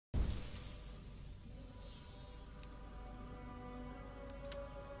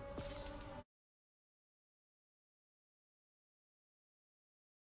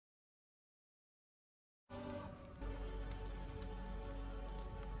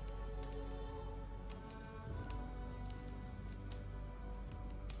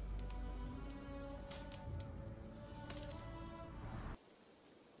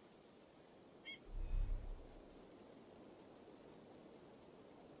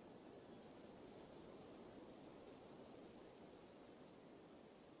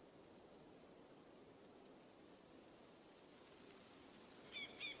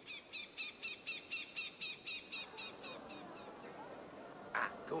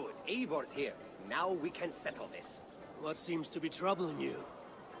Eivor's here. Now we can settle this. What seems to be troubling you?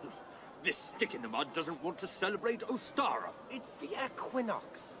 This stick in the mud doesn't want to celebrate Ostara. It's the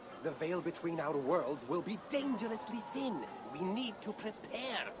equinox. The veil between our worlds will be dangerously thin. We need to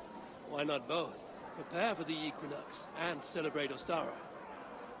prepare. Why not both? Prepare for the equinox and celebrate Ostara.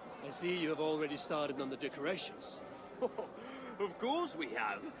 I see you have already started on the decorations. Of course we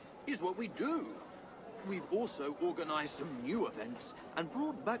have. It's what we do. We've also organized some new events and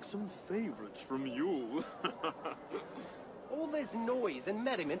brought back some favorites from you. All this noise and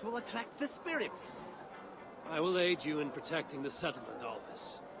merriment will attract the spirits. I will aid you in protecting the settlement,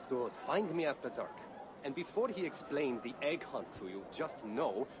 Alvis. Good. Find me after dark. And before he explains the egg hunt to you, just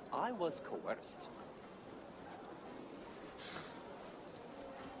know I was coerced.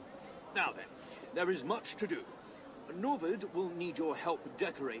 Now then, there is much to do. Novid will need your help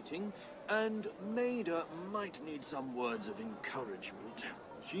decorating, and Maida might need some words of encouragement.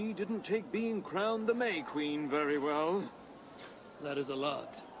 She didn't take being crowned the May Queen very well. That is a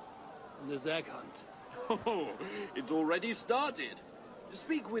lot. And this egg hunt. Oh, it's already started.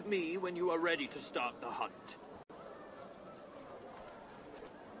 Speak with me when you are ready to start the hunt.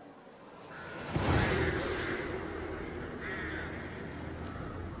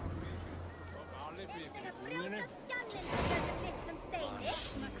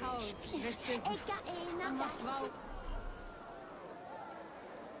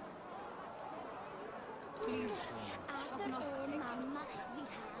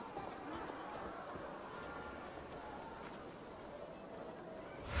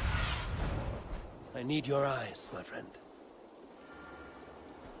 I need your eyes, my friend.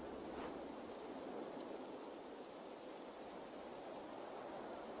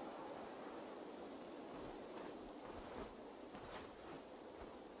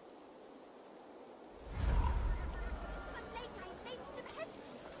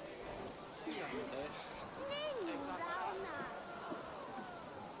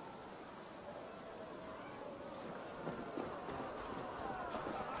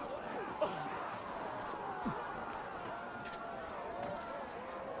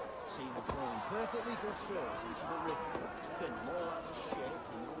 Seen them throwing perfectly good swords into the river, then them all out to shit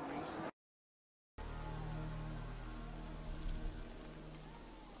for no reason.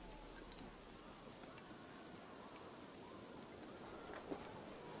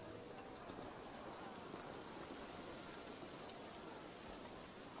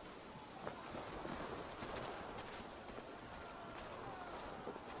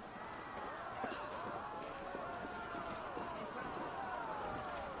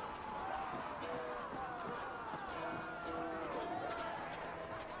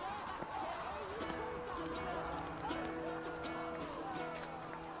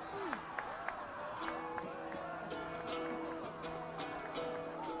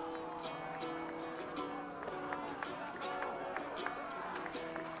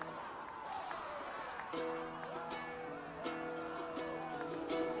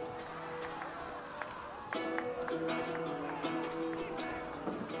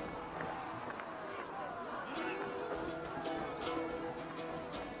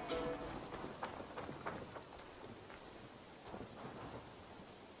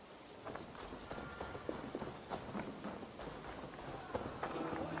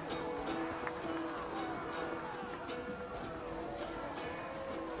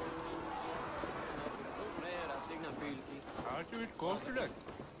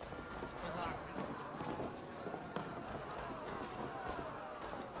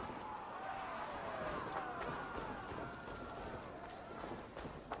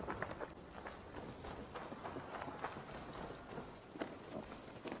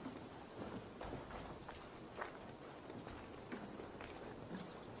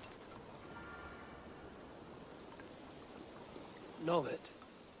 Novid,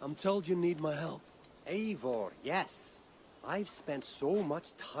 I'm told you need my help. Eivor, yes. I've spent so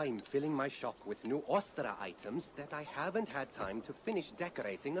much time filling my shop with new Ostara items that I haven't had time to finish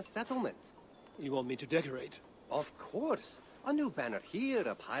decorating a settlement. You want me to decorate? Of course. A new banner here,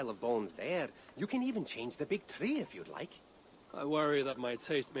 a pile of bones there. You can even change the big tree if you'd like. I worry that my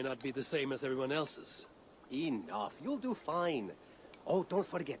taste may not be the same as everyone else's. Enough, you'll do fine. Oh, don't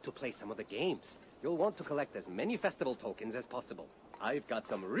forget to play some of the games. You'll want to collect as many festival tokens as possible. I've got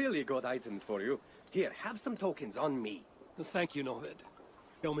some really good items for you. Here, have some tokens on me. Thank you, Novid.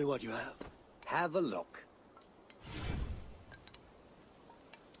 Show me what you have. Have a look.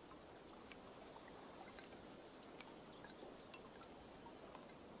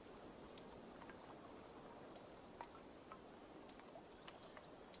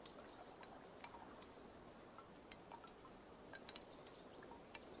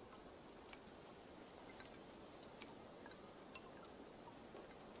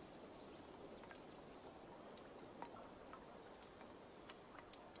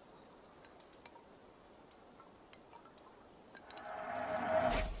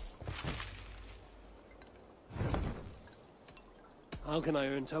 How can I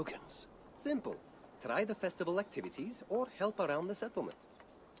earn tokens? Simple. Try the festival activities or help around the settlement.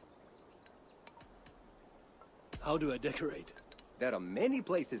 How do I decorate? There are many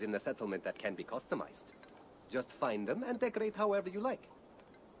places in the settlement that can be customized. Just find them and decorate however you like.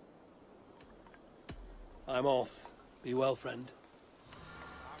 I'm off. Be well, friend.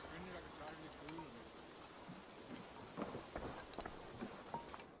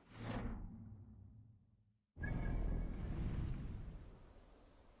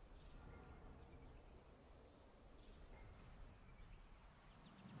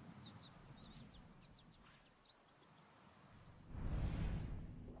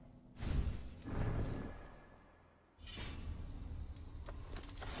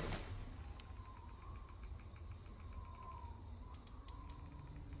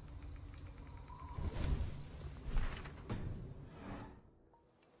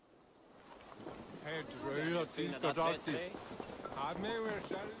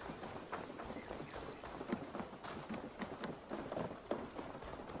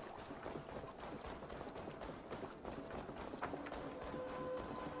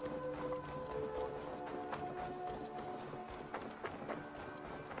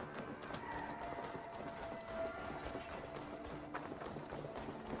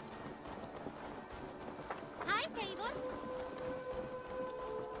 Hi, Tabor.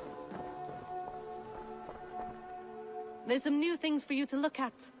 There's some new things for you to look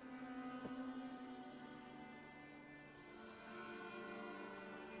at.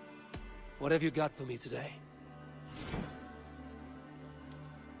 What have you got for me today?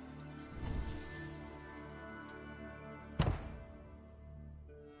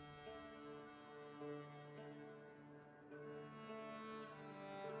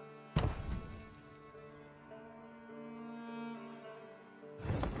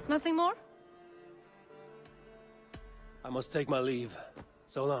 Nothing more? I must take my leave.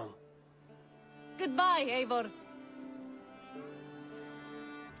 So long. Goodbye, Eivor.